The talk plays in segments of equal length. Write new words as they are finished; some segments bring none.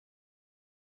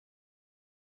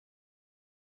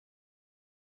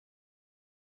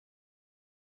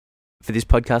For this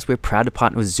podcast, we're proud to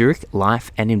partner with Zurich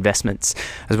Life and Investments.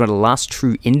 As one of the last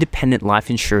true independent life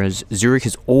insurers, Zurich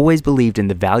has always believed in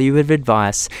the value of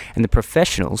advice and the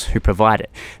professionals who provide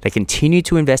it. They continue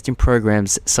to invest in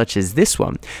programs such as this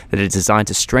one that are designed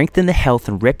to strengthen the health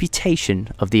and reputation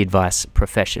of the advice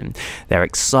profession. They're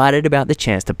excited about the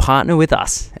chance to partner with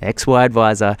us, XY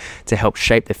Advisor, to help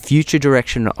shape the future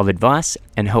direction of advice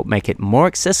and help make it more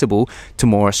accessible to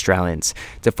more Australians.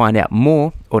 To find out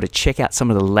more or to check out some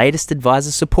of the latest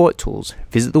advisor support tools,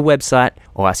 visit the website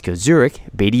or ask your Zurich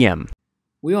BDM.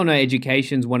 We all know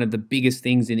education is one of the biggest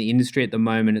things in the industry at the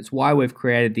moment. It's why we've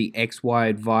created the XY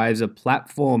Advisor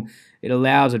platform. It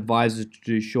allows advisors to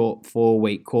do short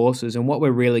 4-week courses. And what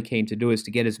we're really keen to do is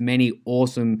to get as many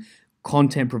awesome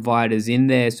content providers in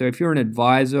there. So if you're an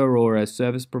advisor or a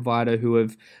service provider who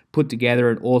have put together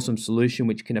an awesome solution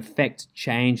which can affect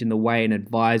change in the way an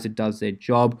advisor does their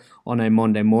job on a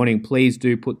Monday morning, please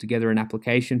do put together an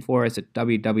application for us at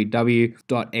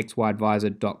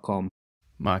www.xyadvisor.com.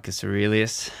 Marcus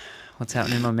Aurelius, what's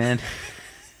happening, my man?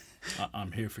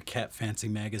 I'm here for Cat Fancy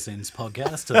Magazine's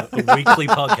podcast, a weekly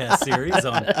podcast series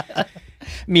on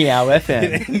Meow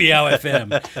FM. Meow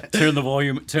FM. Turn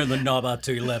the knob up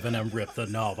to 11 and rip the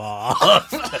knob off.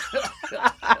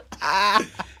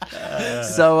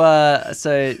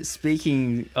 So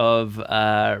speaking of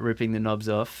ripping the knobs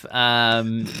off,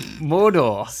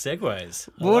 Mordor. Segues.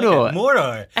 Mordor. Like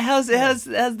Mordor. How's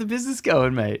the business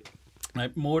going, mate?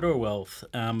 Like Mordor Wealth.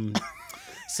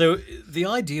 So the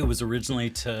idea was originally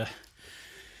to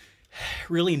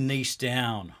really niche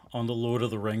down on the Lord of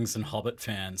the Rings and Hobbit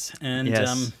fans, and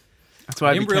yes. That's why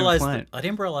I didn't realize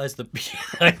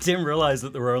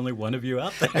that there were only one of you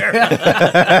out there.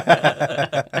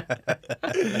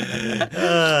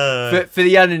 For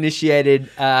the uninitiated,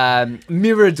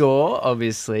 Mirador,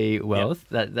 obviously, Wealth.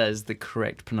 Yep. That is the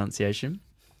correct pronunciation.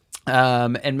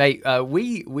 And mate,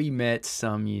 we met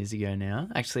some years ago now.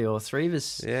 Actually, all three of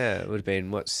us. Yeah, it would have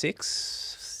been what, 6?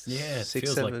 Yeah, it 6,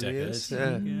 feels 7 like decades.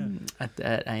 years. Yeah.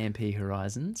 At AMP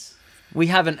Horizons. We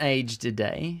haven't aged a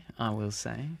day, I will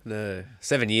say. No,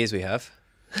 7 years we have.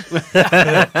 It's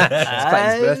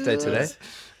Clayton's birthday today.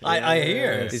 I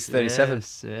hear. He's 37.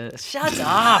 Yes. Shut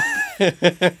up.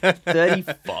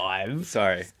 35.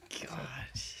 Sorry. God.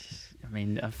 I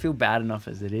mean, I feel bad enough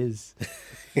as it is.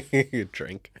 You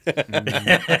drink.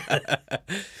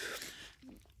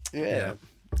 Yeah.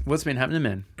 What's been happening,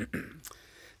 man?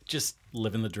 Just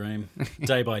living the dream,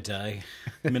 day by day,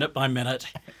 minute by minute.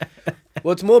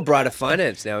 Well, it's more brighter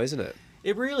finance now, isn't it?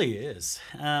 It really is.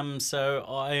 So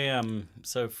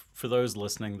for those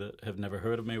listening that have never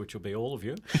heard of me, which will be all of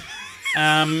you,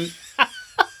 I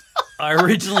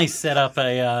originally set up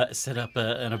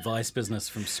an advice business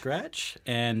from scratch,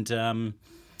 and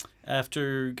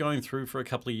after going through for a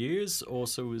couple of years,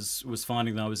 also was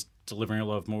finding that I was delivering a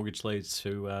lot of mortgage leads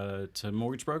to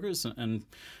mortgage brokers, and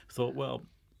thought, well,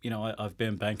 you know, I've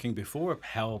been banking before.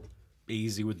 How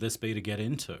easy would this be to get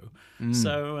into?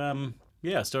 So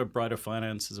I started Brighter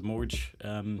Finance as a mortgage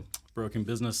broking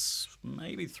business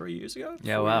maybe 3 years ago.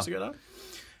 Yeah, 4 wow. years ago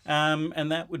now.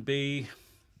 And that would be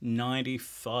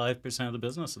 95% of the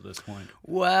business at this point.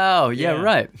 Wow. Yeah,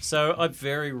 right. So I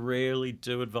very rarely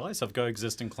do advice. I've got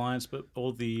existing clients, but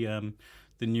all the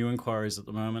new inquiries at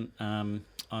the moment, I'm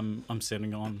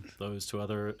sending on those to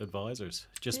other advisors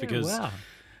because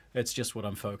it's just what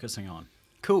I'm focusing on.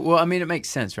 Cool. Well, I mean, it makes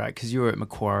sense, right? Because you were at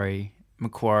Macquarie,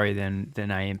 then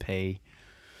AMP.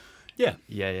 Yeah.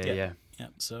 Yeah.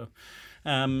 So,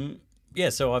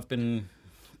 so I've been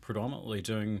predominantly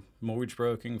doing mortgage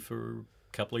broking for a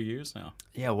couple of years now.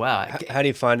 Yeah, wow. How do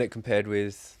you find it compared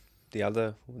with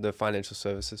the financial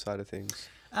services side of things?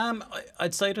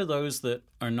 I'd say to those that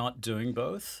are not doing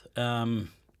both,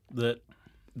 that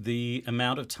the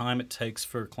amount of time it takes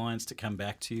for clients to come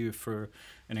back to you for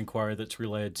an inquiry that's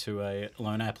related to a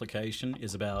loan application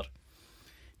is about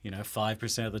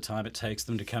 5% of the time it takes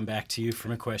them to come back to you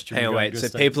from a question. Hey, wait, so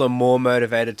people are more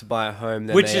motivated to buy a home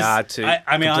than they are to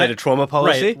complete a trauma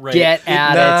policy? Right. Get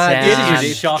out of town. This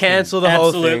is shocking. Cancel the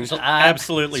whole thing.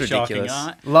 Absolutely shocking.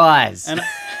 Lies.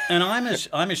 And I'm as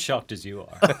shocked as you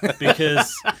are,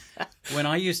 because when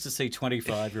I used to see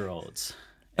 25-year-olds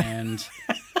and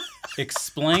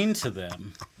explain to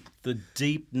them the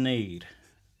deep need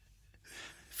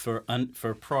for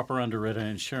proper underwritten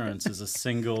insurance as a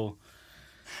single,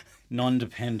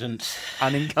 non-dependent,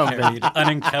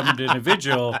 unencumbered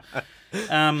individual,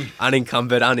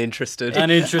 Unencumbered, uninterested.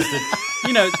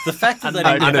 You know, the fact that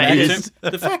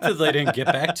they didn't get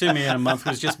back to me in a month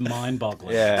was just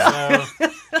mind-boggling. Yeah. So,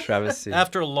 travesty.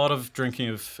 After a lot of drinking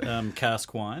of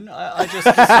cask wine, I just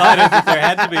decided that there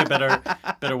had to be a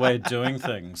better way of doing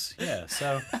things. Yeah.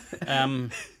 So,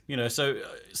 you know,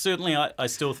 certainly I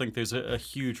still think there's a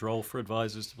huge role for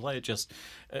advisors to play. It just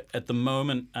at the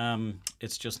moment,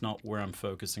 it's just not where I'm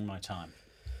focusing my time.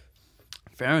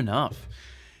 Fair enough.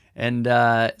 And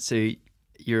so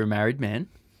you're a married man.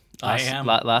 I am.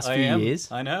 Last few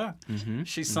years. I know. Mm-hmm.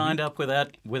 She signed up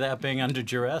without being under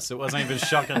duress. It wasn't even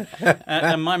shotgun.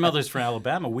 And my mother's from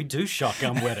Alabama. We do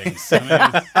shotgun weddings. I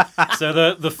mean,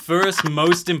 so the first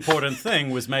most important thing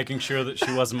was making sure that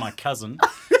she wasn't my cousin.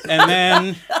 And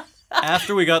then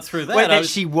after we got through that... Wait,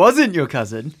 she wasn't your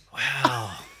cousin? Wow.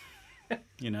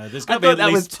 You know, there's got to be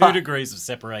at least 2 degrees of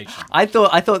separation. I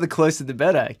thought the closer the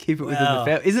better. Keep it within the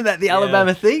family. Isn't that the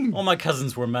Alabama thing? All my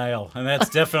cousins were male, and that's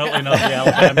definitely not the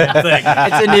Alabama thing.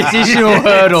 It's an additional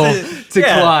hurdle to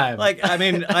climb. Like, I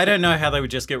mean, I don't know how they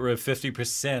would just get rid of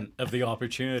 50% of the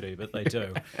opportunity, but they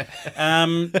do.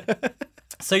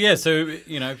 So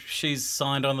you know, she's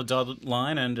signed on the dotted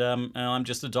line, and I'm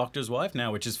just a doctor's wife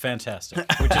now, which is fantastic.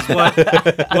 Which is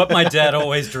what my dad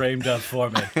always dreamed of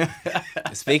for me.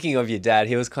 Speaking of your dad,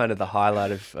 he was kind of the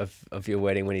highlight of your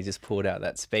wedding when he just pulled out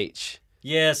that speech.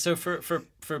 Yeah. So for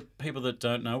people that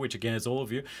don't know, which again is all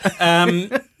of you,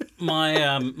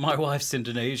 my wife's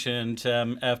Indonesian,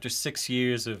 and after 6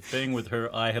 years of being with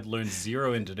her, I had learned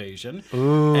 0 Indonesian.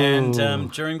 Ooh.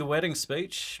 And during the wedding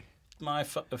speech, my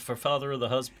father of the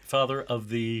husband.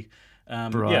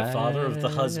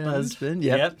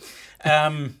 Yep.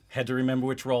 Had to remember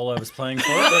which role I was playing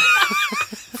for. But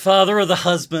father of the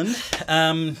husband,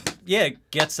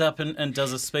 gets up and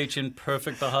does a speech in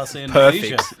perfect Bahasa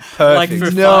Indonesia. Perfect. Like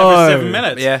for 5 or 7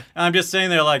 minutes. Yeah. I'm just sitting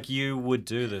there like, you would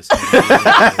do this.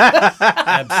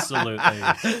 Absolutely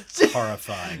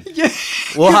horrifying.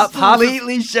 Well,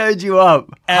 completely showed you up.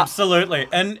 Absolutely.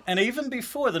 And even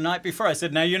before, the night before, I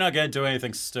said, no, you're not going to do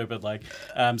anything stupid like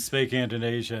speaking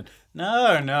Indonesian.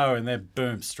 No. And then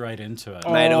boom, straight into it.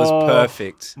 Mate, it was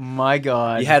perfect. My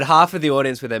God. You had half of the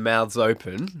audience with their mouths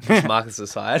open, which Marcus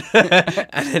aside,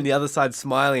 and then the other side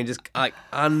smiling and just like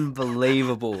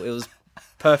unbelievable. It was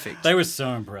perfect. They were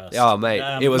so impressed. Oh, mate,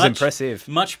 it was impressive.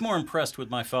 Much more impressed with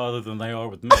my father than they are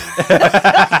with me.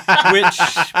 Which,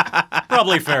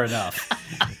 probably fair enough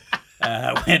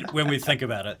when we think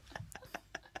about it.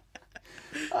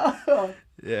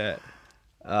 Yeah.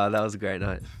 That was a great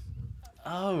night.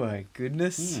 Oh my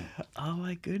goodness. Oh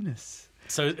my goodness.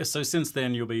 So since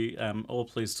then, you'll be all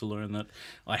pleased to learn that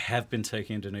I have been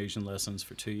taking Indonesian lessons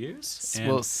for 2 years.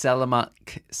 Well, selamat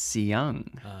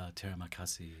siang. Terima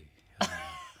kasih.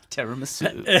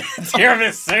 Tiramisu.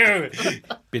 Tiramisu.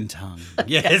 Bintang.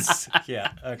 Yes.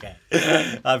 Yeah. Okay.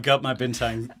 I've got my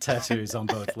bintang tattoos on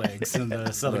both legs and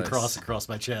the Southern Cross across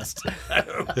my chest.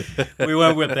 We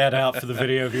won't whip that out for the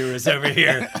video viewers over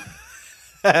here.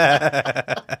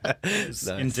 Nice.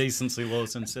 Indecency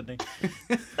laws in Sydney.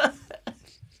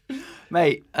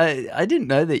 Mate, I didn't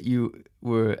know that you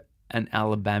were an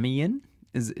Alabamian.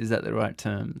 Is that the right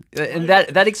term? And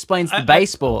that explains the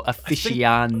baseball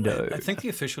aficionado. I think the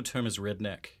official term is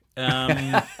redneck.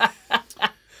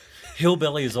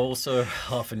 Hillbilly is also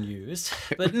often used.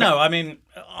 But no, I mean,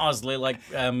 honestly, like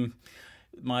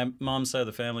my mom's side of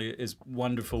the family is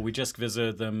wonderful. We just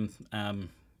visited them.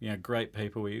 You know, great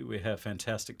people. We have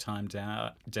fantastic time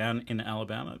down in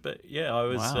Alabama. But yeah, I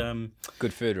was... Wow.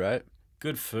 Good food, right?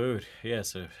 Good food, yeah.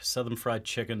 So southern fried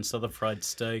chicken, southern fried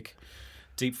steak,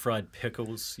 deep fried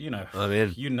pickles, you know. I'm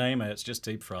in. You name it, it's just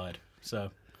deep fried.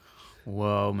 So...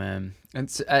 Whoa, man. And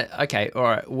so, okay, all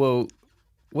right. Well,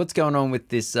 what's going on with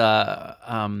this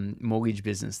mortgage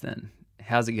business then?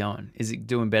 How's it going? Is it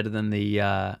doing better than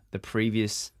the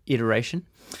previous iteration?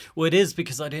 Well, it is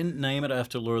because I didn't name it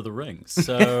after Lord of the Rings.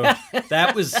 So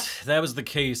that was the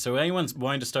key. So anyone's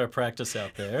wanting to start practice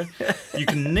out there, you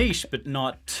can niche, but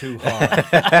not too hard.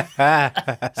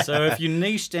 So if you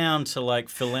niche down to like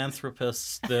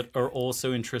philanthropists that are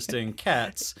also interested in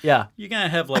cats, yeah, you're going to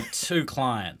have like 2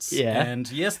 clients. Yeah.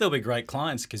 And yes, they'll be great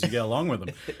clients because you get along with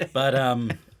them. But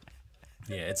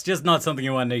yeah, it's just not something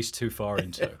you want to niche too far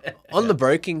into. On the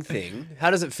broking thing, how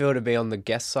does it feel to be on the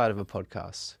guest side of a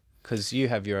podcast? Because you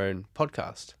have your own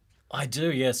podcast. I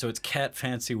do, yeah. So it's Cat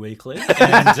Fancy Weekly.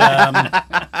 And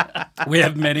We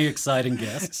have many exciting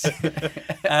guests.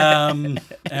 And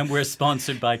we're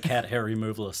sponsored by cat hair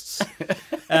removalists.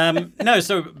 No,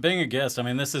 so being a guest, I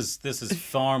mean, this is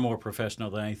far more professional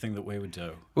than anything that we would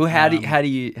do. Well, how do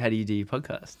you do your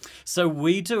podcast? So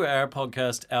we do our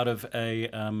podcast out of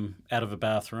a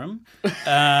bathroom,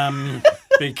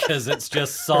 because it's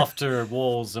just softer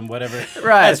walls and whatever.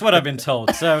 Right. That's what I've been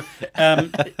told. So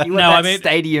You want that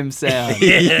stadium sound.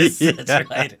 Yes, that's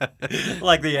right.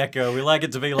 Like the Echo, we like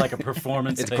it to be like a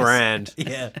performance. It's piece. grand.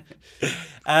 Yeah.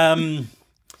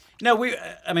 No,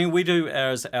 we do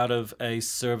ours out of a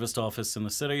serviced office in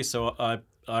the city. So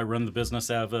I run the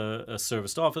business out of a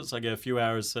serviced office. I get a few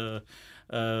hours a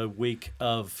week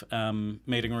of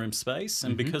meeting room space,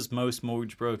 and because most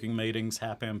mortgage broking meetings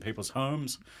happen in people's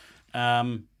homes,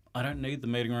 I don't need the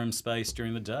meeting room space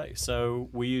during the day. So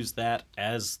we use that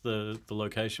as the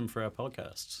location for our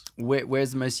podcasts.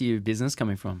 Where's most of your business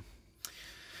coming from?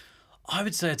 I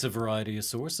would say it's a variety of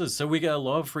sources. So we get a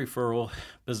lot of referral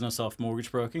business off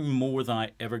mortgage broking, more than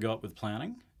I ever got with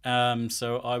planning.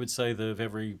 So I would say that of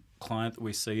every client that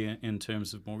we see in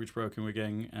terms of mortgage broking, we're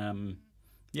getting,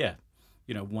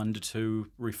 1 to 2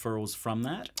 referrals from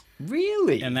that.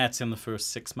 Really? And that's in the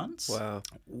first 6 months. Wow.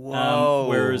 Whoa.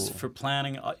 Whereas for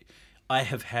planning, I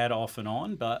have had off and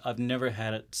on, but I've never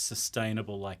had it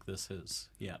sustainable like this is.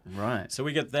 Yeah. Right. So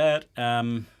we get that.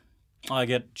 I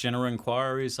get general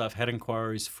inquiries. I've had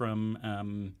inquiries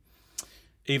from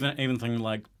even things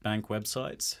like bank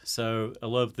websites. So a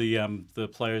lot of the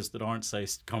players that aren't, say,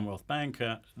 Commonwealth Bank,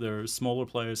 the smaller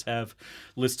players have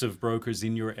lists of brokers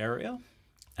in your area.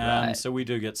 Right. So we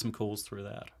do get some calls through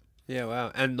that. Yeah,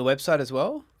 wow. And the website as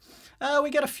well? We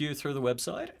get a few through the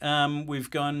website.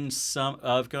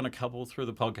 I've gone a couple through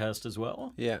the podcast as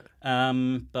well. Yeah.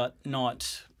 But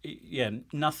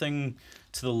nothing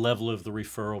to the level of the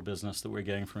referral business that we're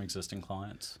getting from existing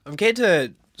clients. I'm keen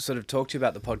to sort of talk to you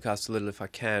about the podcast a little if I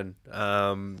can,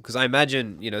 because I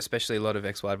imagine, especially a lot of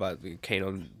XY advisors are keen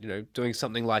on, doing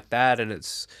something like that, and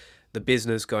it's the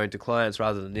business going to clients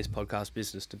rather than this podcast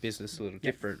business to business, a little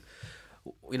different.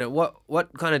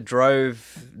 What kind of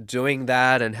drove doing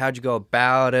that, and how'd you go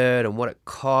about it, and what it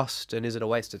cost, and is it a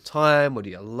waste of time, or do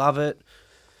you love it?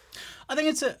 I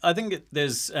think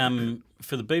there's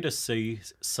for the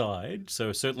B2C side, so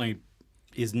it certainly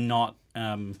is not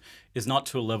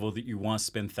to a level that you want to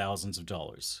spend thousands of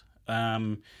dollars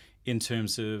in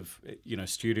terms of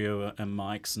studio and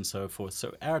mics and so forth.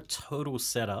 So our total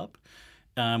setup,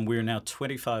 we're now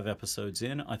 25 episodes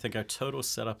in. I think our total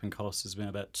setup and cost has been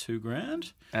about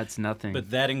 $2,000. That's nothing.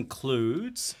 But that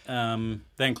includes the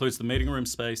meeting room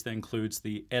space. That includes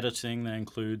the editing. That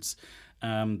includes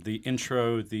the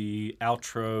intro, the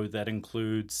outro. That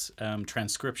includes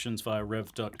transcriptions via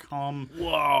rev.com.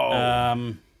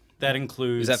 Whoa. That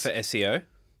includes. Is that for SEO?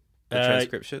 The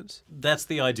transcriptions? That's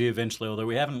the idea eventually, although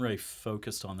we haven't really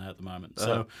focused on that at the moment.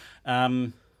 So.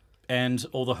 And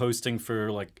all the hosting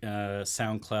for like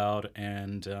SoundCloud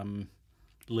and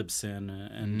Libsyn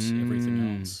and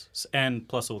everything else, and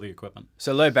plus all the equipment.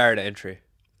 So low barrier to entry.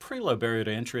 Pretty low barrier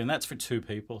to entry, and that's for 2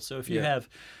 people. So if you have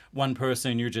one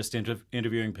person, you're just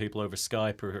interviewing people over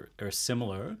Skype or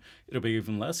similar, it'll be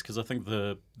even less, because I think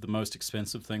the most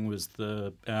expensive thing was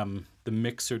the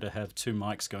mixer to have 2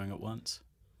 mics going at once.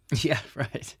 Yeah,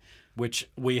 right. Which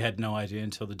we had no idea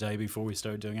until the day before we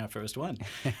started doing our first one.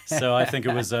 So I think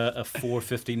it was a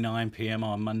 4:59 p.m.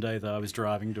 on Monday that I was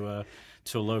driving to a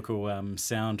local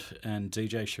sound and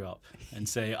DJ shop and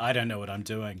say, I don't know what I'm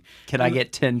doing. Can I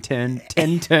get 10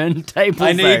 turntables?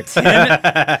 I need 10.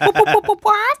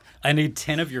 I need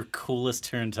 10 of your coolest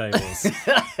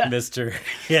turntables, mister.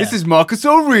 Yeah. This is Marcus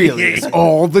Aurelius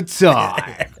all the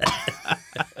time.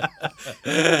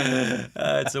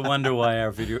 It's a wonder why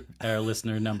our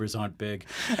listener numbers aren't big.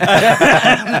 We've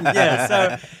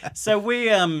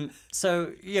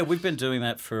been doing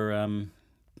that for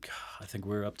I think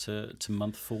we're up to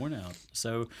month 4 now.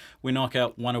 So we knock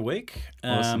out 1 a week.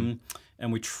 Awesome.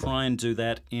 And we try and do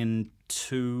that in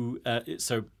 2.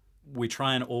 So we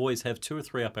try and always have 2 or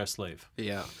 3 up our sleeve.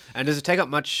 Yeah. And does it take up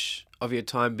much of your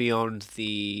time beyond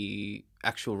the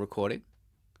actual recording?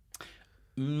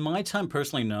 My time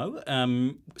personally, no.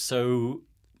 So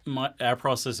our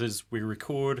process is we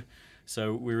record.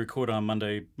 So we record on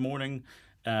Monday morning.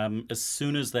 As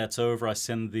soon as that's over, I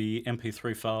send the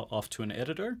MP3 file off to an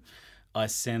editor. I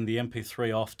send the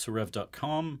MP3 off to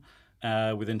rev.com.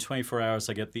 Within 24 hours,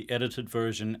 I get the edited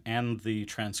version and the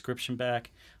transcription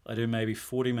back. I do maybe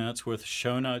 40 minutes worth of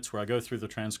show notes where I go through the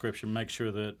transcription, make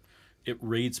sure that it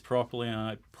reads properly, and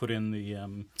I put in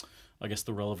the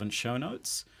relevant show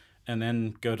notes, and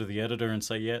then go to the editor and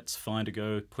say, yeah, it's fine to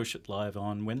go push it live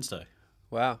on Wednesday.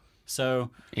 Wow.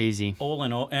 So Easy. all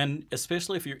in all, and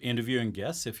especially if you're interviewing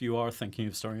guests, if you are thinking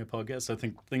of starting a podcast, I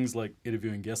think things like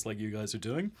interviewing guests like you guys are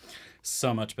doing,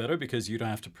 so much better because you don't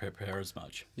have to prepare as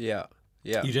much. Yeah.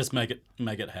 Yeah. You just make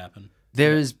it happen.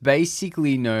 There is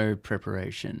basically no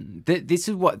preparation. This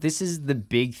is the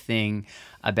big thing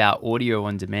about audio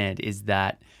on demand, is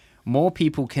that more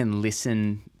people can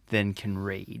listen than can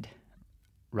read,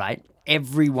 right?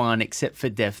 Everyone except for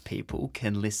deaf people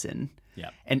can listen. Yeah.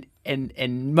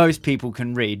 And most people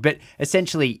can read, but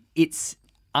essentially it's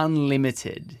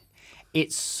unlimited.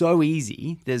 It's so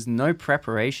easy. There's no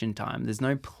preparation time. There's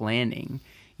no planning.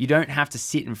 You don't have to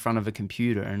sit in front of a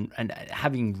computer and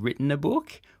having written a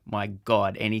book, my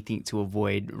God, anything to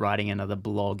avoid writing another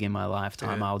blog in my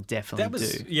lifetime, I'll definitely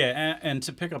do. Yeah, and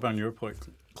to pick up on your point,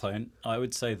 Clint, I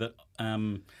would say that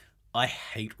I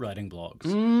hate writing blogs.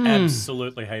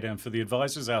 Absolutely hate them. For the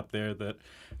advisors out there that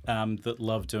that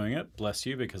love doing it, bless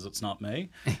you, because it's not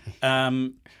me.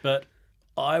 But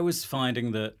I was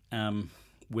finding that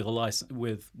with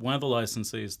one of the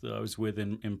licensees that I was with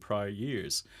in prior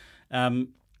years,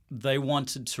 they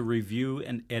wanted to review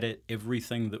and edit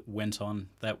everything that went on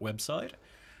that website.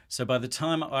 So by the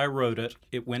time I wrote it,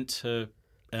 it went to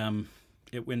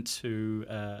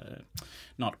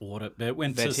not audit, but it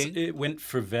went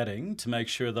for vetting to make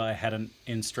sure that I hadn't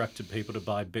instructed people to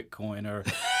buy Bitcoin or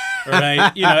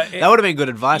that would have been good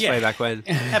advice way back when.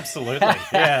 Absolutely,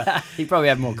 yeah. You probably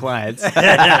have more clients.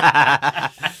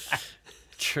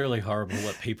 Truly horrible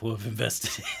what people have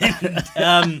invested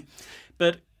in.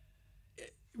 But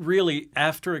really,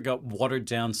 after it got watered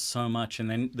down so much, and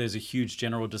then there's a huge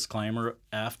general disclaimer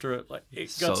after it, like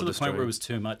it got to the point where it was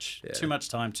too much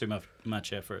time, too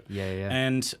much effort. Yeah.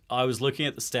 And I was looking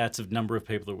at the stats of number of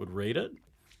people that would read it,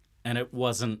 and it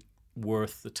wasn't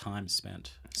worth the time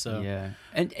spent. So yeah,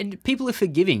 and people are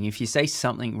forgiving if you say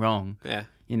something wrong. Yeah.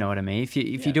 You know what I mean? If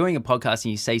you're doing a podcast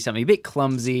and you say something a bit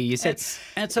clumsy, you said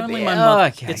it's only my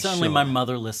mother. It's only my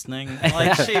mother listening.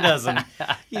 Like she doesn't.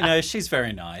 She's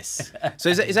very nice. So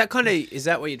is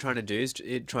that what you're trying to do? Is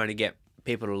it trying to get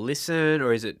people to listen,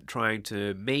 or is it trying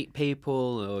to meet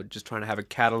people, or just trying to have a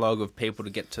catalog of people to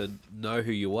get to know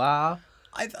who you are?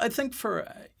 I think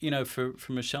for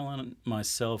Michelle and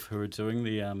myself who are doing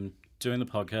the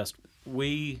podcast,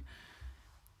 we've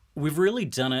really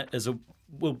done it as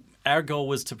our goal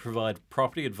was to provide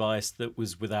property advice that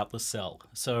was without the sell.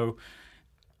 So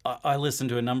I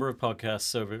listened to a number of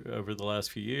podcasts over the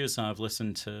last few years, and I've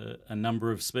listened to a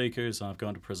number of speakers, and I've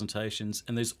gone to presentations,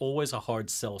 and there's always a hard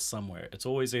sell somewhere. It's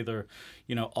always either,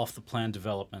 off the plan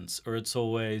developments, or it's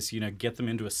always, get them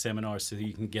into a seminar so that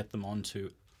you can get them onto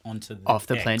the off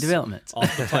the plan developments.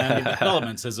 Off the plan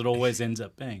developments, as it always ends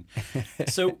up being.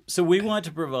 So we wanted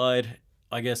to provide,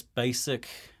 I guess, basic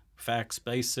facts,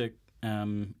 basic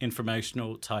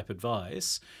informational type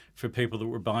advice for people that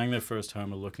were buying their first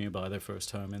home or looking to buy their first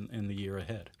home in the year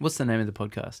ahead. What's the name of the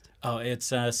podcast? Oh,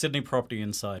 it's Sydney Property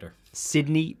Insider.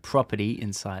 Sydney Property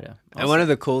Insider. Awesome. And one of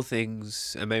the cool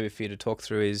things, and maybe for you to talk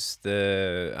through, is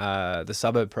the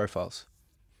suburb profiles.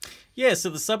 Yeah,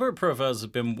 so the suburb profiles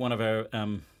have been one of our,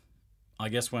 I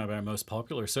guess, one of our most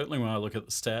popular. Certainly when I look at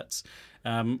the stats,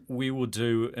 we will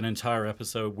do an entire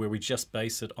episode where we just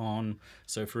base it on,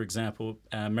 so for example,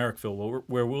 Merrickville,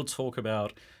 where we'll talk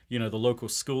about, the local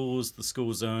schools, the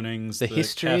school zonings, the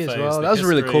history cafes, as well. That was a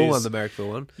really cool one, the Merrickville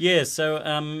one. Yeah,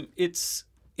 so it's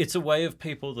a way of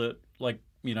people that, like,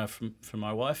 from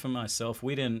my wife and myself,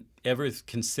 we didn't ever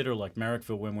consider like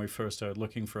Merrickville when we first started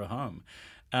looking for a home.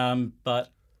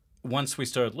 But once we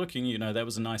started looking, that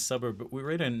was a nice suburb, but we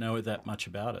really didn't know that much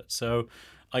about it. So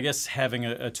I guess having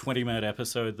a 20-minute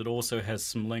episode that also has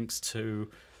some links to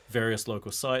various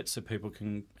local sites so people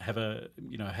can have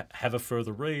a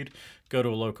further read, go to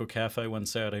a local cafe one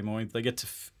Saturday morning. They get to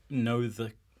know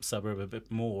the suburb a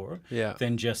bit more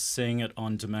than just seeing it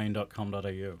on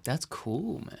domain.com.au. That's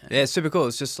cool, man. Yeah, it's super cool.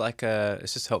 It's just like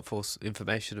it's just helpful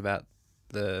information about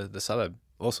the suburb.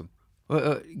 Awesome.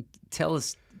 Well, tell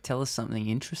us something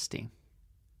interesting.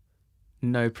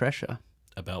 No pressure.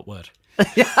 About what?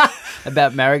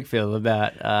 About Merrickville.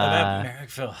 About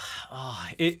Merrickville. Oh,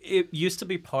 it used to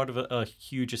be part of a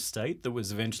huge estate that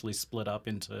was eventually split up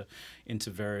into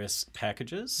various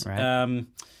packages. Right.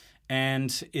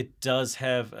 And it does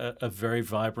have a very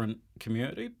vibrant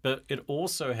community, but it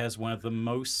also has one of the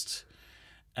most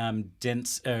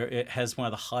dense. It has one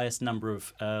of the highest number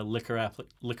of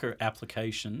liquor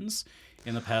applications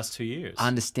in the past 2 years. I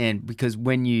understand, because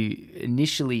when you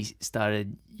initially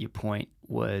started, your point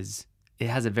was it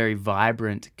has a very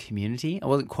vibrant community. I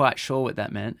wasn't quite sure what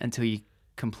that meant until you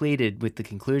completed with the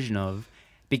conclusion of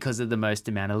because of the most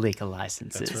amount of liquor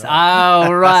licenses. That's right.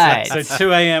 Oh, right. So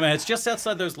 2 a.m. and it's just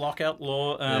outside those lockout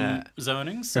law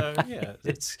zonings. So yeah,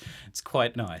 it's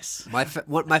quite nice. My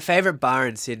favorite bar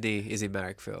in Sydney is in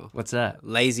Marrickville. What's that?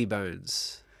 Lazy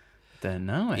Bones. Don't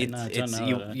know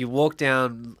it. You walk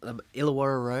down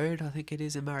Illawarra Road, I think it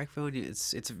is in Marrickville. And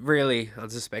it's really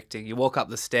unsuspecting. You walk up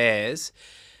the stairs,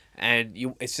 and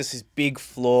it's just this big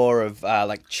floor of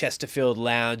like Chesterfield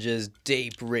lounges,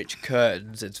 deep, rich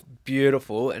curtains. It's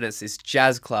beautiful, and it's this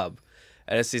jazz club,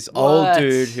 and it's this old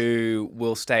dude who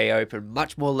will stay open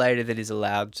much more later than he's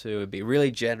allowed to, and be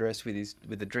really generous with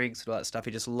the drinks and all that stuff.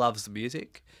 He just loves the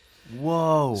music.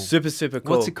 Whoa. Super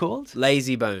cool. What's it called?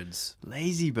 Lazy Bones.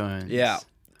 Lazy Bones. Yeah.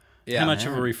 How much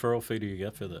of a referral fee do you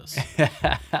get for this?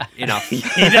 Enough. He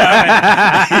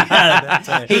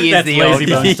is the old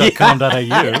lazybones.com.au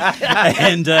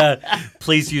and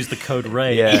please use the code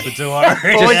RAY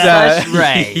for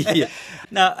Ray.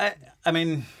 Now, I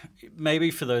mean,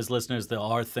 maybe for those listeners that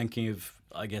are thinking of,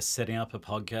 I guess, setting up a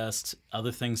podcast,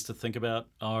 other things to think about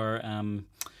are,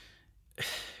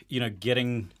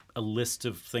 getting a list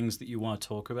of things that you want to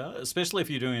talk about, especially if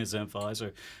you're doing it as an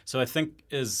advisor. So I think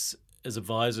as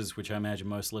advisors, which I imagine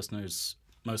most listeners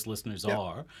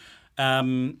are,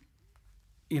 I'd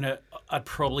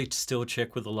probably still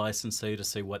check with the licensee to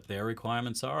see what their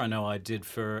requirements are. I know I did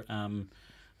for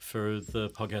the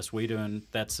podcast we do, and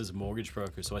that's as a mortgage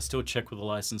broker. So I still check with the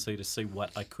licensee to see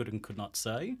what I could and could not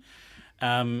say.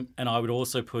 And I would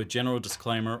also put a general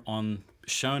disclaimer on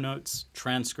show notes,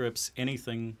 transcripts,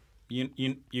 anything.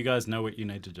 You guys know what you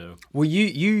need to do. Well,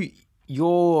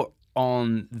 you're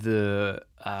on the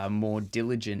more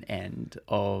diligent end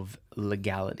of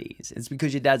legalities. It's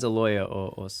because your dad's a lawyer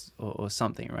or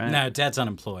something, right? No, Dad's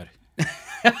unemployed.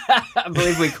 I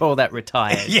believe we call that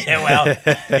retired. Yeah, well,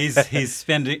 he's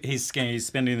spending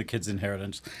the kids'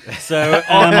 inheritance. So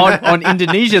on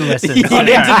Indonesian lessons. On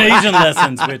Indonesian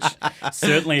lessons, which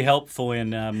certainly helpful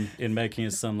in making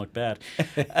his son look bad.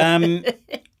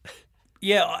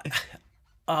 Yeah,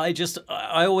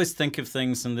 I always think of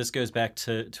things, and this goes back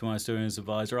to when I was doing as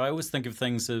advisor. I always think of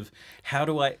things of how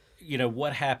do I,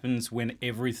 what happens when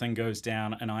everything goes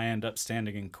down and I end up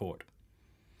standing in court.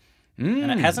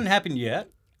 And it hasn't happened yet,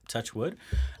 touch wood.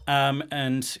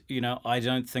 And, I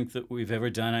don't think that we've ever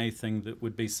done anything that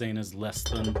would be seen as less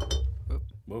than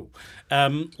the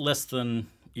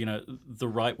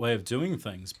right way of doing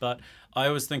things. But I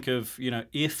always think of,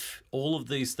 if all of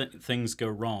these things go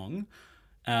wrong,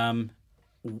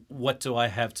 what do I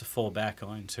have to fall back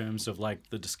on in terms of like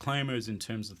the disclaimers, in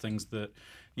terms of things that,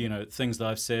 things that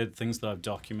I've said, things that I've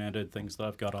documented, things that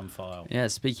I've got on file. Yeah,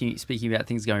 speaking about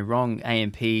things going wrong,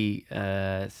 AMP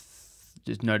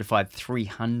just notified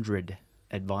 300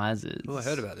 advisors. Oh, I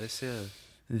heard about this, yeah.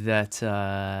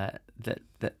 That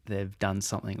they've done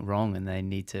something wrong and they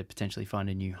need to potentially find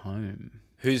a new home.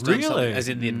 Who's done something? As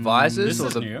in the advisors or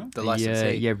the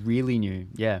licensee? Yeah, really new.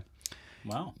 Yeah.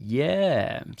 Wow.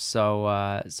 Yeah. So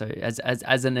as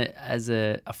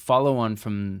a follow on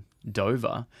from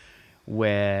Dover,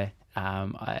 where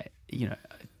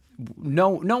no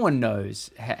one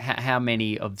knows how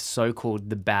many of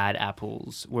so-called the bad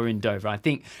apples were in Dover. I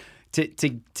think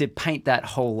to paint that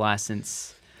whole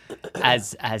license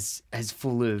as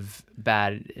full of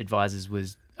bad advisors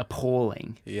was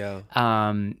appalling. Yeah.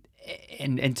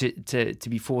 And to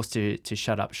be forced to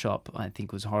shut up shop, I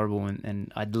think was horrible.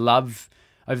 And I'd love,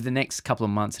 over the next couple of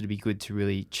months, it'd be good to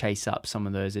really chase up some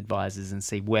of those advisors and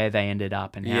see where they ended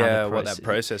up and how what that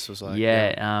process was like.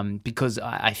 Because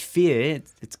I fear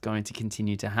it's going to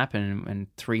continue to happen, and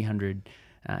 300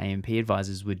 AMP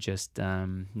advisors were just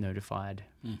notified.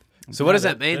 So what does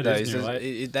that mean, though?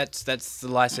 That's the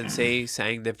licensee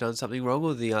saying they've done something wrong,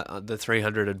 or the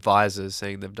 300 advisors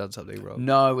saying they've done something wrong?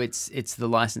 No, it's the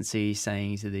licensee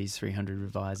saying to these 300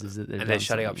 advisors that they're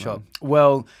shutting up shop.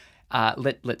 Well,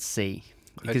 let's see,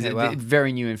 because okay, it's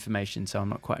very new information, so I'm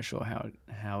not quite sure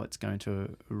how it's going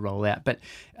to roll out. But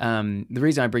the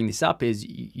reason I bring this up is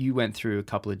you went through a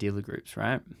couple of dealer groups,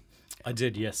 right? I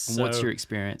did, yes. And what's your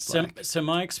experience like? So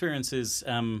my experience is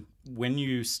when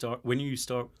you start with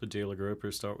a dealer group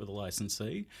or start with a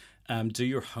licensee, do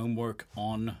your homework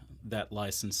on that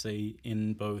licensee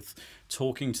in both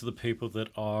talking to the people that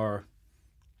are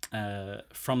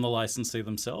from the licensee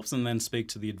themselves, and then speak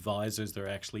to the advisors that are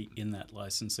actually in that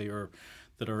licensee or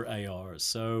that are ARs.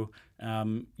 So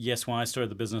yes, when I started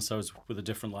the business, I was with a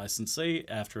different licensee.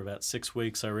 After about 6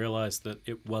 weeks, I realized that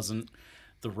it wasn't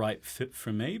the right fit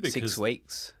for me. Because 6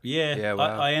 weeks? Yeah,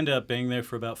 wow. I ended up being there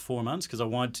for about 4 months because I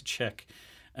wanted to check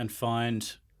and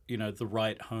find, the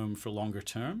right home for longer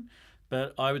term.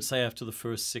 But I would say after the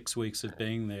first 6 weeks of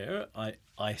being there,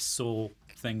 I saw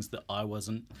things that I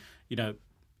wasn't,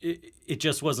 it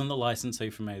just wasn't the licensee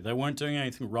for me. They weren't doing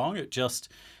anything wrong. It just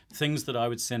things that I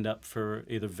would send up for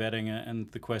either vetting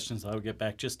and the questions I would get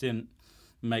back just didn't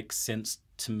make sense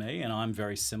to me. And I'm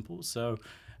very simple. So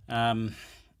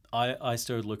I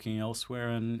started looking elsewhere.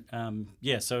 And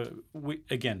so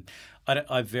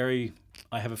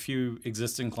I have a few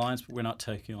existing clients, but we're not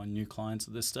taking on new clients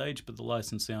at this stage. But the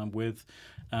licensee I'm with,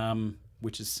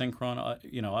 which is Synchron,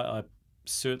 I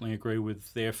certainly agree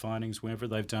with their findings. Whenever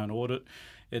they've done audit,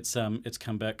 it's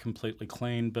come back completely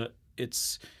clean. But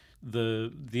it's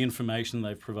the information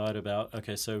they've provided about,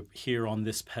 okay, so here on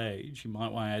this page, you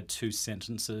might want to add 2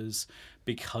 sentences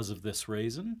because of this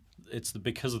reason. It's the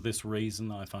because of this reason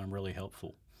that I find really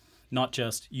helpful. Not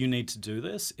just, you need to do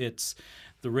this. It's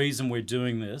the reason we're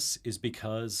doing this is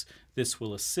because this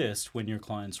will assist when your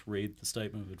clients read the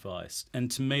statement of advice.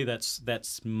 And to me,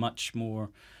 that's much more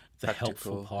the practical,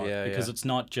 helpful part, because it's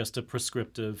not just a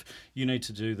prescriptive, you need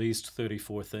to do these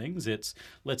 34 things. It's,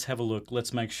 let's have a look.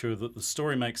 Let's make sure that the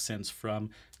story makes sense from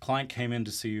client came in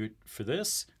to see you for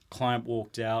this, client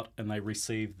walked out and they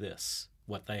received this,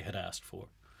 what they had asked for.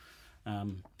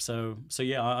 So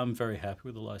I'm very happy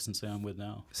with the licensee I'm with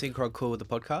now. Synchron cool with the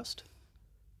podcast?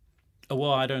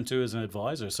 Well, I don't do as an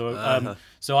advisor, so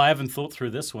so I haven't thought through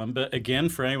this one. But again,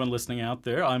 for anyone listening out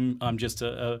there, I'm just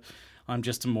a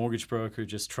mortgage broker,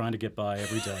 just trying to get by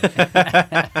every day.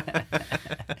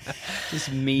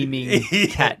 Just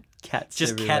memeing cats.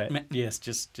 Just everywhere.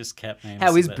 just cat memes.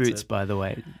 How is That's Boots, it. by the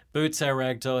way? Boots, our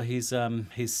ragdoll.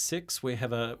 He's 6. We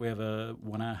have a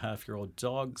 1.5-year-old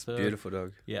dog. So, Beautiful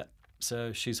dog. Yeah.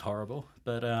 So she's horrible,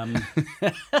 but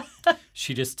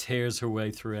she just tears her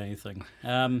way through anything.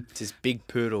 It's this big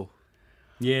poodle.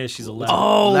 Yeah, she's a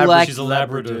she's a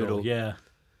Labradoodle. Yeah.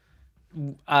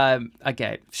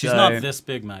 Okay. She's not this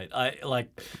big, mate.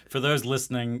 For those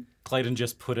listening, Clayton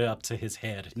just put it up to his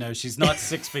head. No, she's not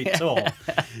 6 feet tall.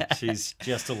 She's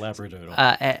just a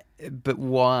Labradoodle. But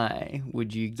why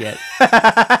would you get...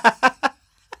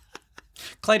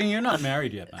 Clayton, you're not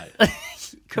married yet, mate.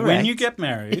 Correct. When you get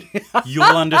married, you'll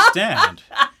understand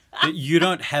that you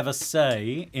don't have a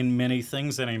say in many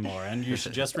things anymore. And you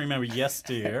should just remember, yes,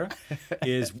 dear,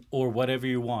 or whatever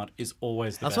you want, is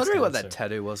always the best I was wondering what answer. that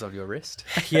tattoo was on your wrist.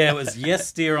 Yeah, it was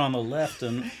yes, dear on the left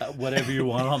and whatever you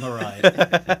want on the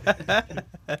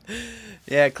right.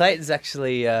 Yeah, Clayton's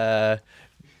actually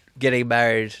getting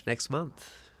married next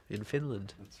month in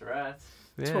Finland. That's right.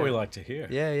 That's what we like to hear.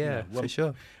 Yeah, for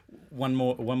sure. One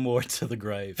more to the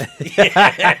grave.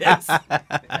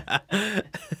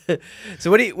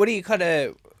 So what do you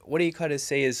kind of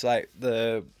see as like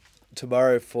the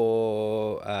tomorrow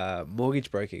for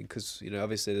mortgage broking? Because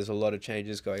obviously there's a lot of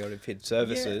changes going on in FID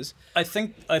services. Yeah.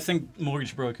 I think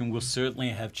mortgage broking will certainly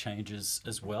have changes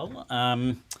as well.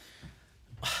 I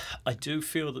do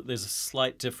feel that there's a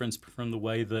slight difference from the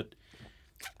way that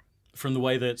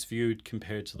it's viewed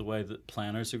compared to the way that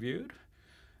planners are viewed.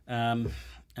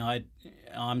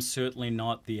 I'm certainly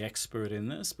not the expert in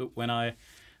this, but when I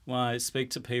speak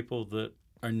to people that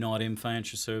are not in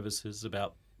financial services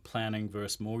about planning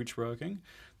versus mortgage broking,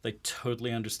 they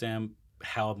totally understand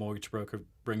how a mortgage broker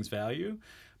brings value.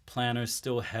 Planners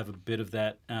still have a bit of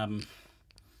that,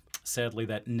 sadly,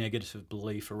 that negative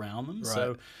belief around them. Right.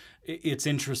 So it's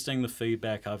interesting the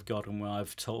feedback I've gotten when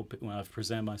I've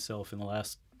presented myself in the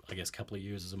last, I guess, couple of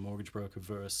years as a mortgage broker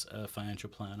versus a financial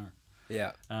planner.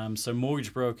 Yeah. So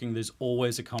mortgage broking, there's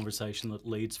always a conversation that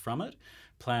leads from it.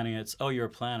 Planning, it's, oh, you're a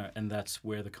planner, and that's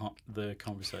where the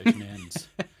conversation ends.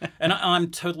 And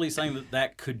I'm totally saying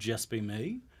that could just be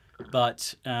me,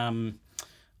 but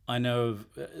I know of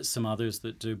some others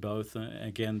that do both.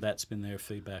 Again, that's been their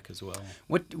feedback as well.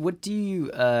 What do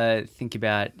you think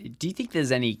about? Do you think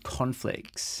there's any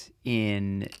conflicts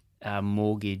in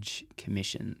mortgage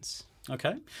commissions?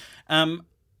 Okay.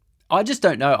 I just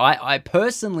don't know. I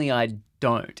personally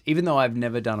don't. Even though I've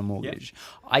never done a mortgage,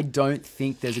 I don't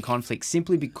think there's a conflict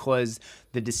simply because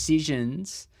the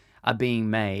decisions are being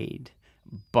made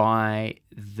by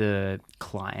the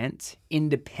client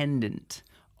independent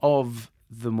of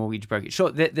the mortgage broker.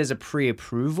 Sure, there's a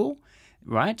pre-approval,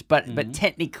 right? But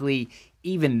technically,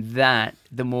 even that,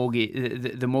 the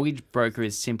mortgage broker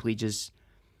is simply just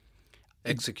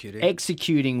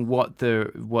executing what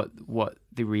the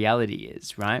reality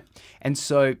is, right? And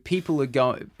so people are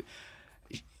going.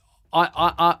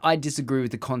 I disagree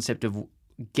with the concept of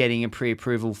getting a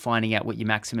pre-approval, finding out what your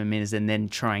maximum is, and then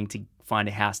trying to find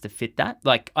a house to fit that.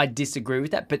 Like, I disagree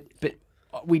with that, but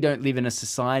we don't live in a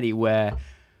society where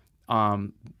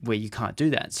you can't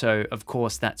do that. So of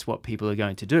course that's what people are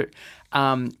going to do.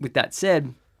 With that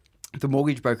said, the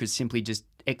mortgage broker is simply just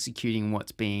executing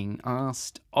what's being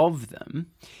asked of them,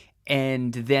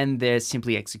 and then they're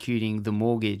simply executing the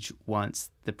mortgage once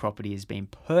the property has been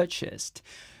purchased.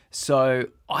 So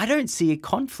I don't see a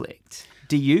conflict.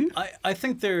 Do you? I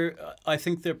think there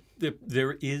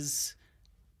is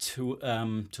to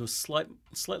a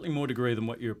slightly more degree than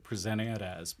what you're presenting it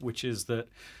as, which is that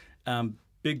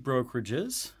big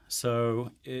brokerages.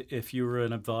 So if you were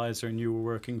an advisor and you were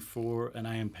working for an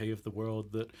AMP of the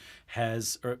world that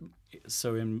has,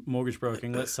 so in mortgage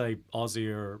broking, let's say Aussie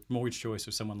or Mortgage Choice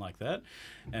or someone like that,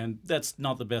 and that's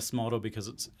not the best model because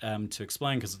it's to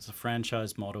explain because it's a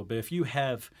franchise model. But if you're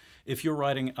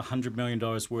writing $100 million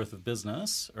worth of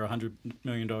business or $100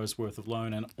 million worth of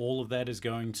loan, and all of that is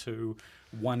going to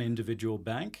one individual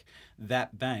bank,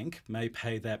 that bank may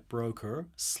pay that broker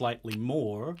slightly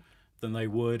more than they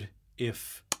would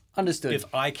if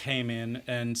I came in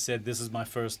and said, this is my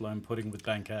first loan putting with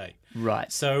Bank A. Right.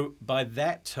 So by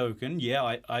that token,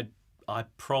 yeah, I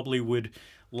probably would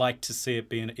like to see it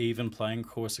be an even playing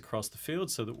course across the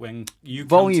field so that when you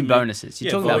volume bonuses.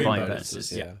 You're talking about volume volume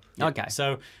bonuses. Yeah. Okay.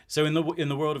 So in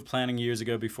the world of planning years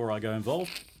ago before I got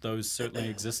involved, those certainly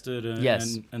existed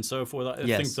and so forth. I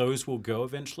think those will go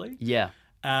eventually. Yeah.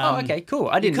 Okay, cool.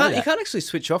 I didn't know that. You can't actually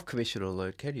switch off commission on a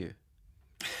loan, can you?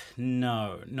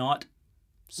 No, not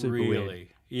Super really. weird.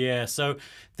 Yeah, so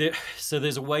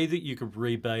there's a way that you could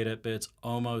rebate it, but it's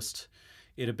almost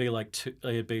it'd be like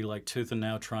tooth and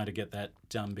nail trying to get that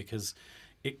done because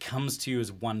it comes to you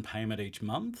as one payment each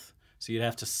month. So you'd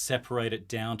have to separate it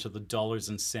down to the dollars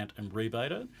and cent and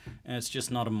rebate it, and it's just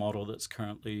not a model that's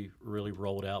currently really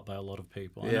rolled out by a lot of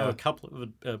people. I know a couple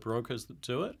of brokers that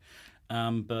do it,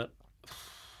 but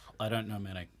I don't know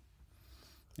many.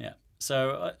 Yeah.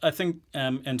 So I think,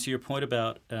 and to your point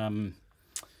about,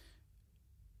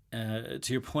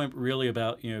 really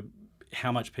about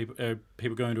how much people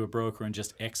going to a broker and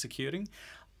just executing,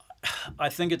 I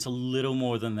think it's a little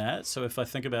more than that. So if I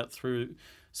think about through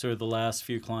sort of the last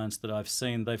few clients that I've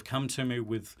seen, they've come to me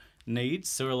with needs,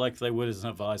 sort of like they would as an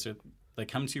advisor. They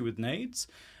come to you with needs,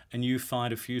 and you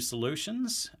find a few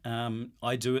solutions.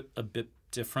 I do it a bit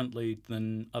differently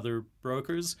than other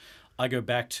brokers. I go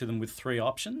back to them with 3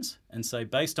 options and say,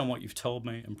 based on what you've told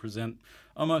me, and present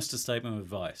almost a statement of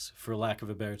advice, for lack of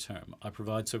a better term. I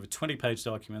provide sort of a 20-page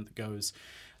document that goes,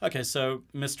 okay, so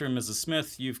Mr. and Mrs.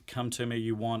 Smith, you've come to me,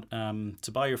 you want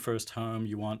to buy your first home,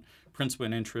 you want principal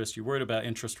and interest, you're worried about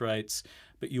interest rates,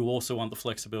 but you also want the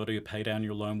flexibility to pay down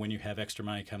your loan when you have extra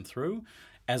money come through.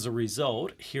 As a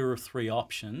result, here are 3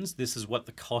 options. This is what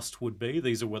the cost would be.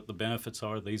 These are what the benefits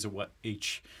are. These are what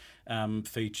each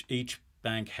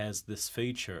bank has this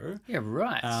feature. Yeah,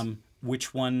 right.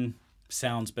 Which one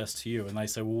sounds best to you? And they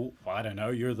say, well, I don't know.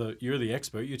 You're the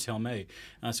expert. You tell me.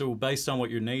 And I say, well, based on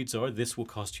what your needs are, this will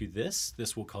cost you this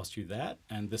will cost you that,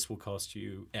 and this will cost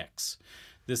you X.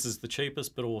 This is the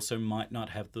cheapest, but also might not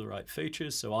have the right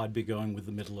features, so I'd be going with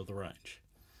the middle of the range.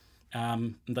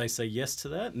 They say yes to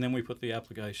that, and then we put the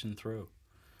application through.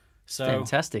 So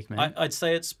fantastic, man. I'd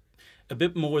say it's a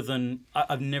bit more than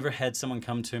I've never had someone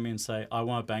come to me and say, I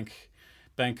want a Bank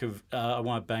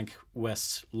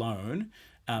West loan.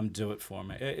 Do it for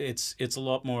me. It's a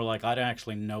lot more like I don't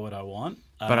actually know what I want.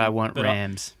 But I want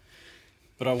Rams.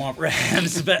 But I want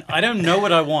Rams. But I don't know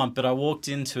what I want. But I walked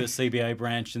into a CBA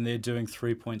branch and they're doing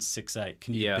 3.68.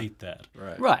 Can you beat that?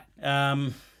 Right.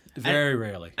 Very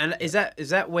rarely. And is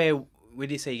that where when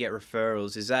you say you get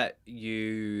referrals, is that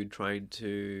you trying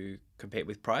to compete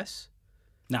with price?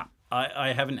 No,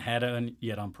 I haven't had it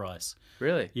yet on price.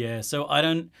 Really? Yeah. So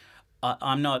I'm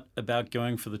not about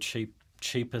going for the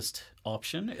cheapest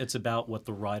option. It's about what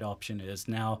the right option is.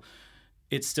 Now,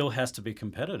 it still has to be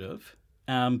competitive.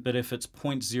 But if it's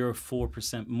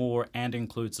 0.04% more and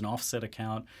includes an offset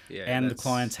account, and the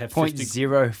clients have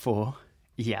 0.04.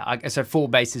 Yeah, so 4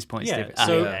 basis points. Yeah. Different.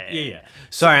 So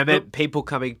Sorry, I meant people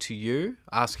coming to you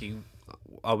asking,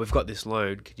 "Oh, we've got this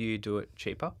loan. Could you do it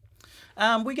cheaper?"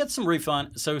 We get some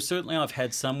refinance. So certainly, I've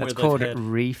had some That's where called they've had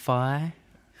refi.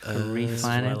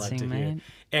 Refinancing, like man.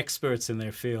 Experts in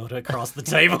their field across the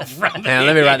table from me. Now,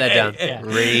 let me write that down.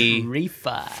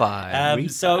 Refi.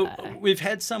 So we've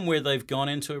had some where they've gone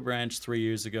into a branch 3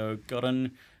 years ago, got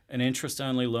an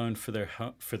interest-only loan for their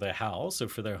house or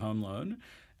for their home loan,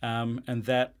 and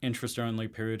that interest-only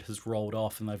period has rolled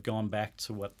off, and they've gone back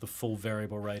to what the full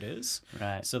variable rate is.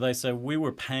 Right. So they say we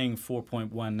were paying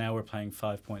 4.1, now we're paying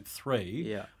 5.3.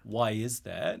 Yeah. Why is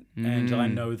that? And I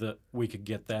know that we could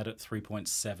get that at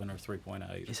 3.7 or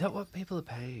 3.8. Is that what people are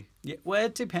paying? Yeah, well,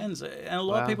 it depends. And a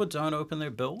lot of people don't open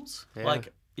their bills. Yeah.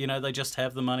 Like, they just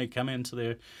have the money come into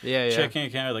their Yeah. checking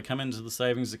account, or they come into the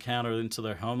savings account or into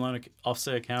their home loan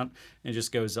offset account, and it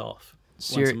just goes off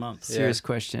once a month. Serious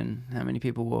question. How many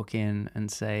people walk in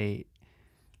and say,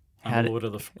 I'm a Lord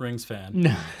of the Rings fan.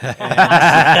 no.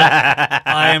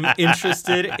 I am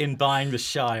interested in buying the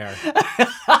Shire.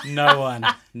 No one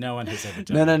has ever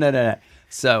done it. No.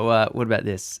 So what about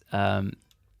this?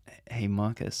 Hey,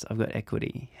 Marcus, I've got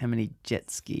equity. How many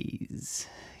jet skis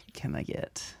can I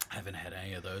get? I haven't had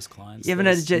any of those clients. You haven't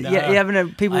had No. you haven't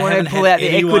had people I want to haven't pull had out the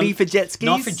anyone- equity for jet skis?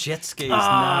 Not for jet skis, no.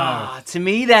 Ah, to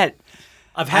me, that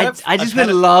I've had I just would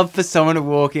love for someone to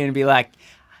walk in and be like,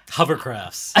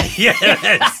 hovercrafts.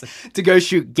 Yes. to go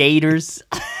shoot gators.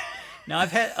 Now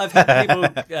I've had people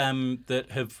that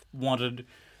have wanted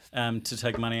to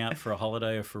take money out for a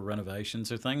holiday or for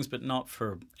renovations or things, but not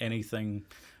for anything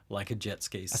like a jet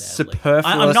ski. Sadly,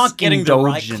 I'm not getting the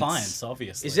right indulgence. clients.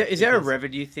 Obviously, Is there a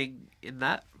revenue thing in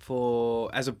that for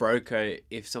as a broker?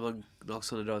 If someone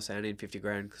knocks on the door saying I need 50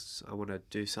 grand because I want to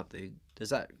do something, does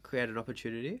that create an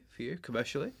opportunity for you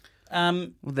commercially? Well,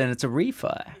 then it's a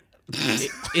refi.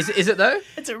 Is it though?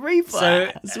 It's a refi.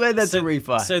 So- I swear that's a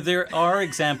refi. So there are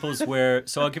examples where.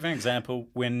 So I'll give you an example.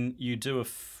 When you do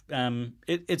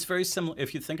it's very similar.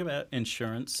 If you think about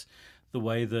insurance, the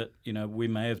way that we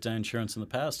may have done insurance in the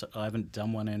past. I haven't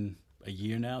done one in a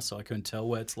year now, so I couldn't tell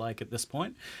what it's like at this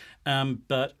point.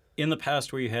 But in the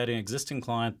past, where you had an existing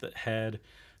client that had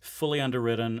fully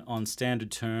underwritten on standard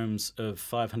terms of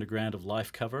 500 grand of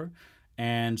life cover,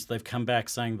 and they've come back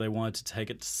saying they wanted to take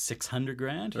it to 600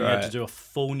 grand. You had to do a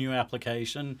full new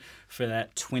application for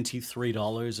that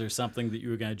 $23 or something that you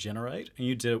were going to generate, and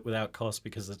you did it without cost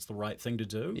because it's the right thing to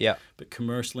do. Yeah. But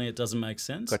commercially, it doesn't make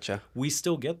sense. Gotcha. We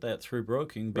still get that through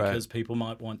broking because people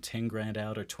might want 10 grand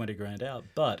out or 20 grand out,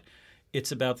 but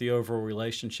it's about the overall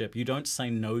relationship. You don't say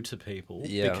no to people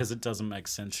because it doesn't make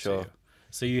sense to you.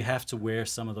 So you have to wear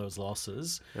some of those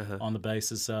losses on the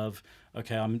basis of,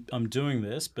 okay, I'm doing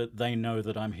this, but they know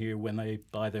that I'm here when they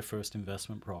buy their first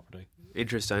investment property.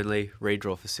 Interest only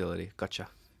redraw facility. Gotcha.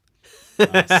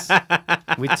 Nice.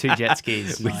 With 2 jet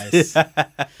skis. Nice.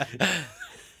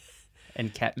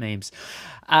 And cat memes.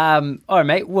 All right,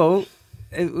 mate. Well,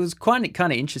 it was kind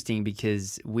of interesting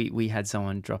because we had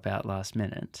someone drop out last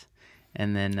minute.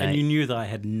 And then And you knew that I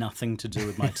had nothing to do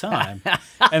with my time.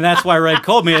 And that's why Ray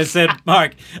called me and said,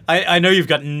 Mark, I know you've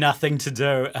got nothing to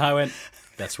do. And I went,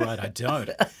 that's right, I don't.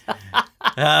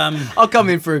 I'll come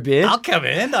in for a beer. I'll come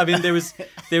in. I mean, there was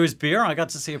beer. I got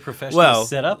to see a professional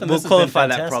set up. And we'll this has been qualify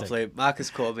that fantastic. properly. Marcus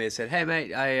called me and said, "Hey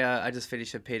mate, I just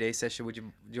finished a PD session. Do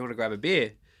you want to grab a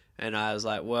beer?" And I was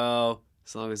like, "Well,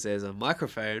 as long as there's a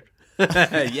microphone."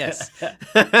 Yes.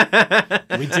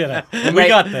 We did it. We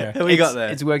got there.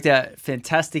 It's worked out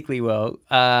fantastically well.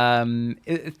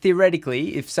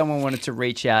 Theoretically, if someone wanted to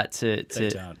reach out to They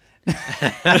don't.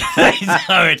 They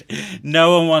don't.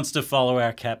 No one wants to follow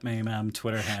our cat meme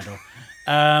Twitter handle.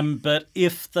 But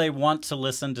if they want to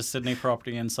listen to Sydney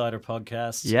Property Insider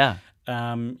podcast,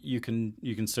 you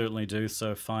can certainly do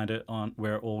so. Find it on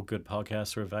where all good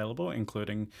podcasts are available,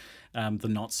 including the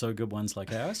not so good ones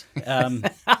like ours.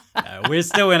 We're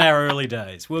still in our early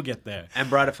days. We'll get there. And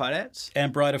Brighter Finance.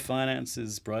 And Brighter Finance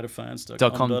is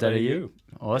brighterfinance.com.au.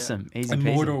 Awesome. Easy And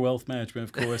peasy. Mordor Wealth Management,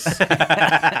 of course. Is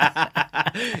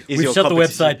We've your shut the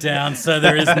competition. website down, so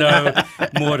there is no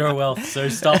Mordor Wealth. So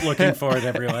stop looking for it,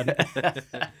 everyone.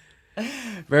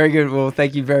 Very good. Well,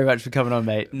 thank you very much for coming on,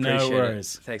 mate. No Appreciate it.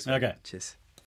 worries. Thanks, man. Okay. Cheers.